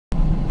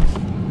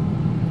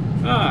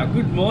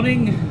Good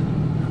morning.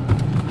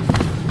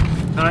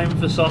 Time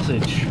for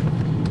sausage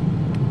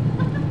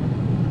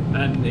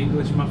and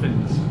English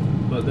muffins,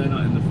 but they're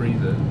not in the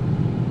freezer.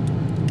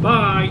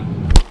 Bye.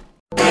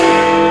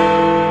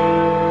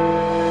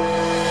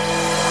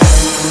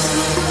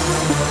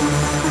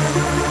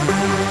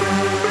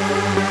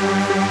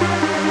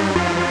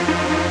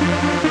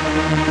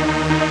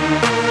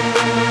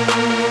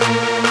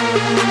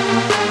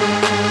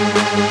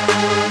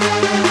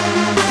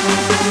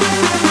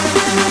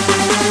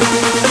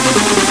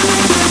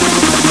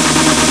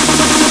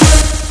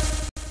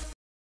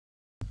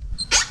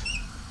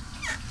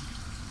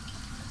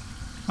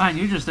 Man,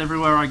 you're just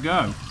everywhere I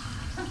go.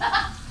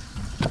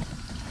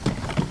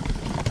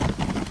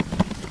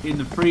 In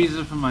the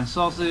freezer for my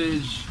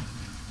sausage,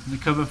 in the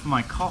cupboard for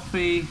my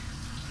coffee.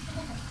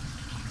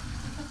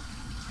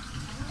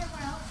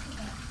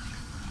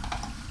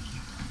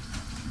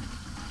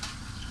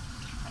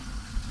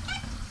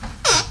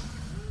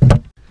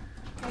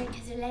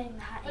 Because they're letting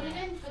the hot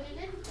air. Put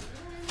it in.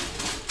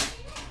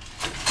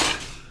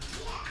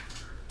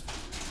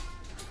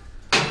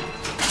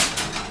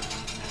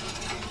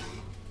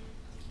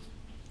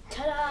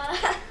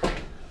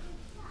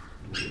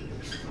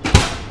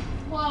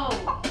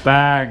 Whoa.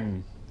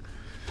 Bang.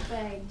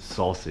 Bang.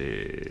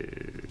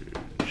 Sausage.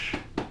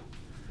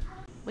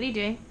 What are you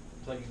doing?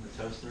 Plugging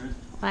the toaster in.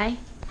 Why?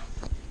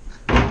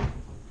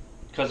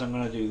 Because I'm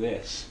going to do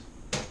this.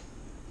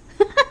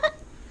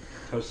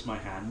 Toast my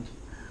hand.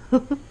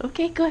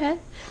 Okay, go ahead.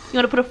 You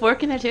want to put a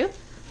fork in there too?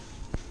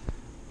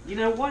 You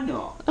know, why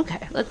not?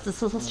 Okay,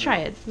 let's try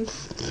it.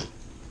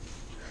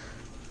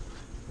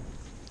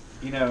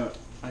 You know,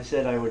 I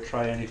said I would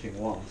try anything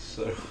once,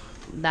 so...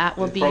 That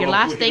will It be your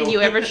last probably thing you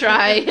will. ever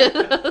try.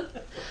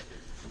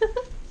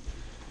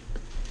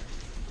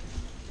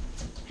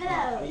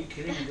 Hello. Are you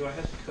kidding me? Do I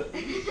have to cut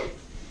these?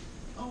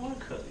 I want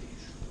to cut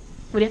these.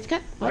 What do you have to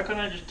cut? Why What? can't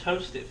I just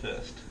toast it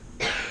first?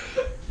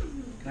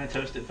 Can I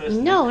toast it first?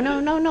 No.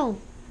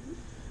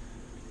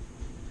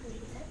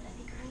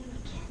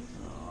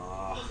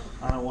 Oh,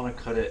 I don't want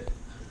to cut it.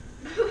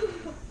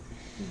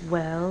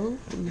 Well,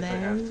 Guess I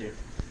have then. to.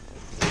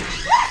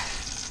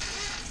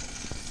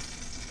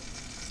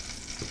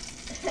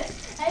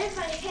 I had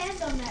my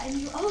hand on that and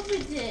you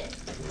opened it.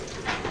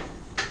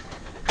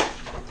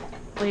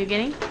 What are you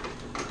getting?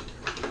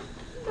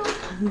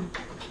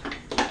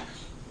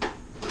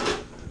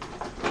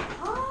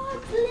 Oh,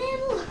 it's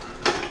little.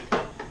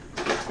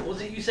 What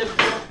was it you said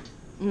before?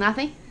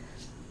 Nothing?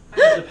 I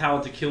have the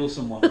power to kill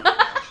someone.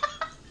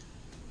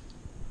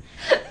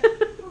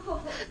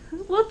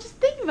 Well, just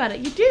think about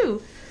it. You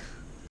do.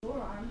 Your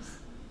arms.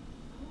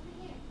 Over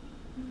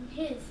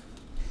here. His.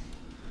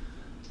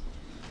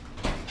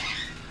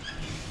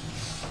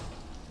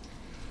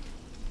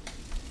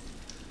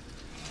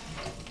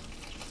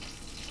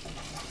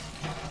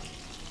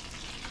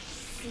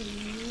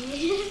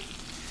 See?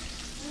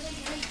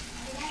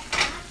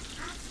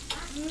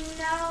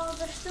 No,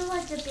 they're still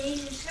like the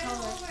beige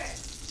color.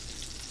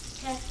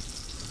 Okay.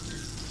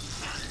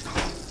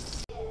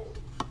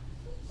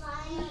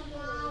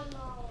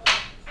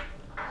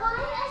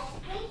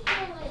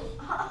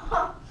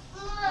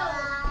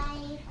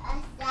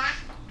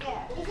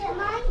 Is it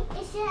mine?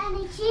 Is there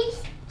any cheese?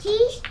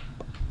 Cheese?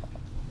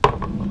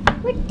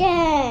 What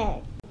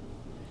the?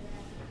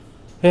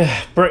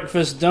 Yeah,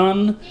 breakfast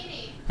done,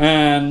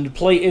 and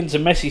plate into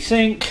messy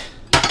sink,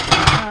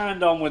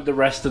 and on with the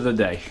rest of the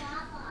day.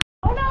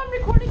 Oh no, I'm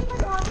recording in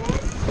my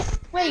office.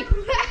 Wait.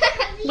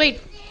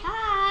 Wait.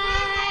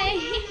 Hi.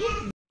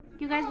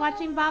 You guys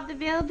watching Bob the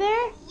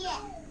Builder? Yeah.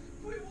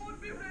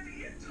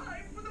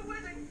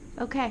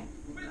 Okay.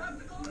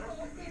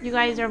 You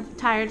guys are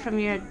tired from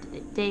your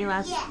day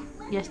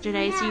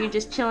yesterday, so you're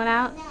just chilling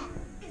out?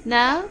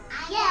 No?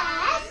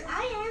 Yes,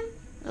 I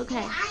am.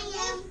 Okay.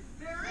 I am.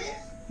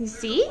 You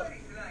see?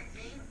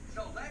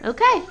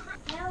 Okay.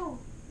 No.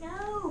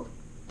 No.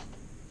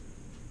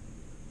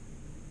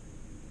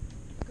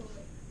 Go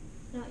away.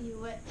 Not you.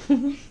 What?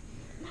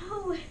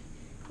 No.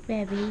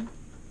 Baby.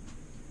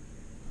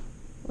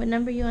 What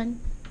number are you on?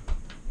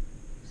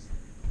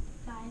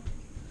 5.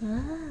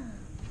 Ah.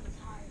 It's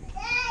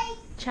hard.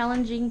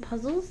 Challenging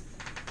puzzles?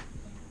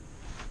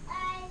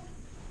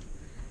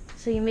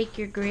 So you make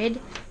your grid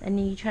and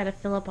then you try to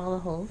fill up all the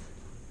holes?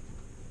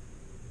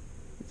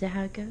 Is that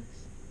how it goes?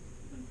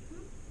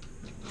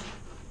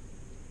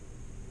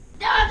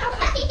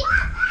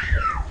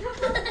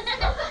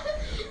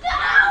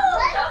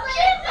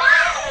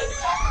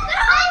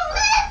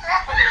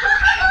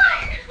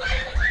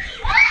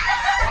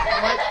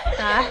 What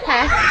the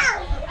heck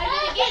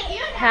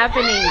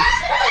happening?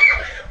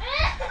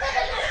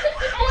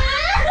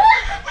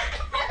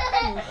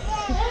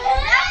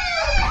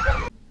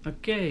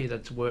 Okay,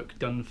 that's work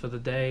done for the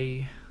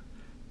day.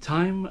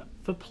 Time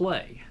for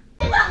play.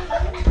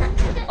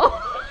 Oh.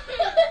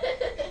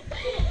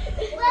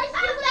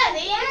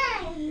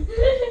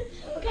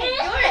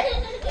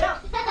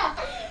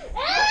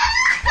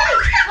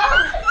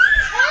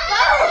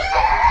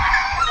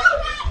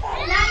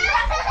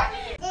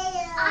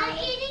 I'm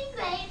eating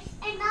grapes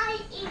and I'm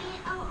eating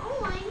an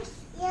orange.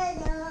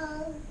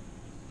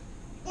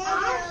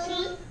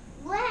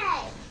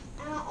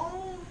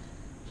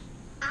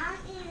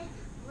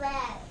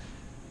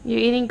 You're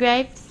eating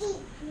grapes?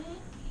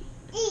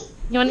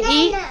 You want to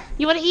eat?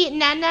 You want to eat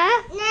Nana? Nana.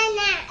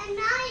 I'm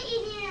not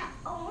eating an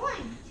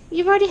orange.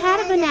 You've already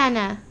had a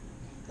banana.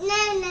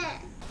 Nana.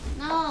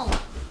 No.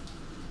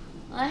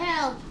 What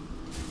help?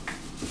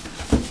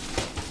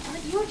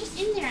 You were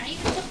just in there. I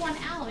even took one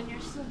out and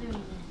you're still doing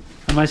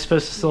it. Am I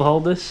supposed to still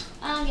hold this?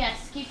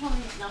 Yes. Keep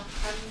holding it. No.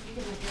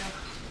 You can let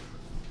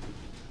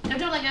go. No,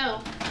 don't let go.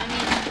 I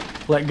mean...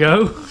 Let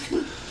go?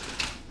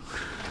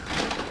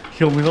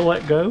 You want me to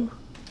let go?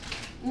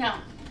 No.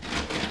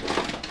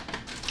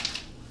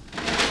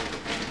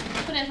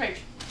 Put it in the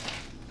fridge.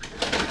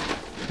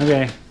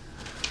 Okay.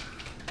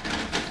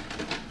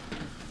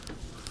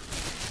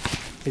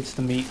 It's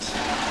the meat.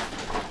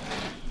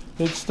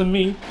 It's the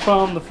meat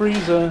from the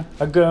freezer.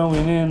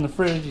 Going in the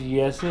fridge.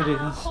 Yes, it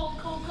is.